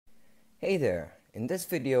Hey there, in this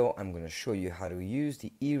video I'm going to show you how to use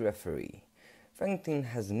the e-referee. Rankedin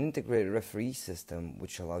has an integrated referee system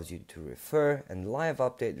which allows you to refer and live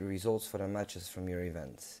update the results for the matches from your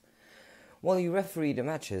events. While you referee the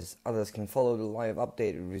matches, others can follow the live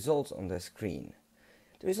updated results on their screen.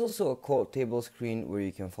 There is also a court table screen where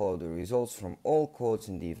you can follow the results from all courts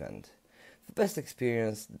in the event. For best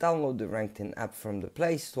experience, download the Rankedin app from the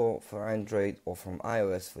Play Store for Android or from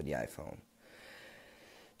iOS for the iPhone.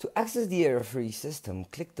 To access the referee system,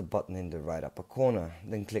 click the button in the right upper corner,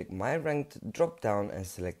 then click My Ranked drop down and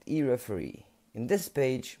select e-referee. In this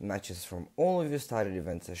page, matches from all of your started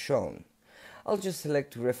events are shown. I'll just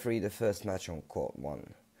select to referee the first match on court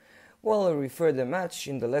 1. While I refer the match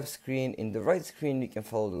in the left screen, in the right screen you can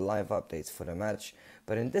follow the live updates for the match,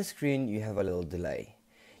 but in this screen you have a little delay.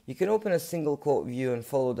 You can open a single court view and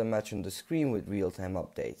follow the match on the screen with real-time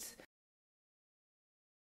updates.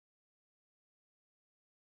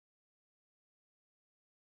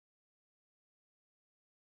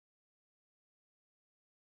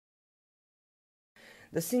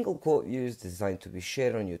 The single court view is designed to be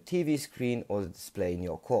shared on your TV screen or the display in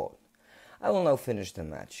your court. I will now finish the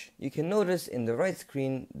match. You can notice in the right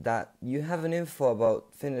screen that you have an info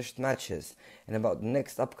about finished matches and about the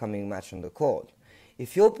next upcoming match on the court.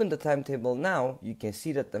 If you open the timetable now, you can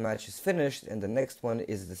see that the match is finished and the next one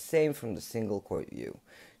is the same from the single court view,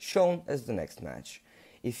 shown as the next match.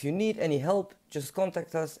 If you need any help, just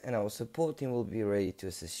contact us and our support team will be ready to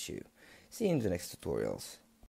assist you. See you in the next tutorials.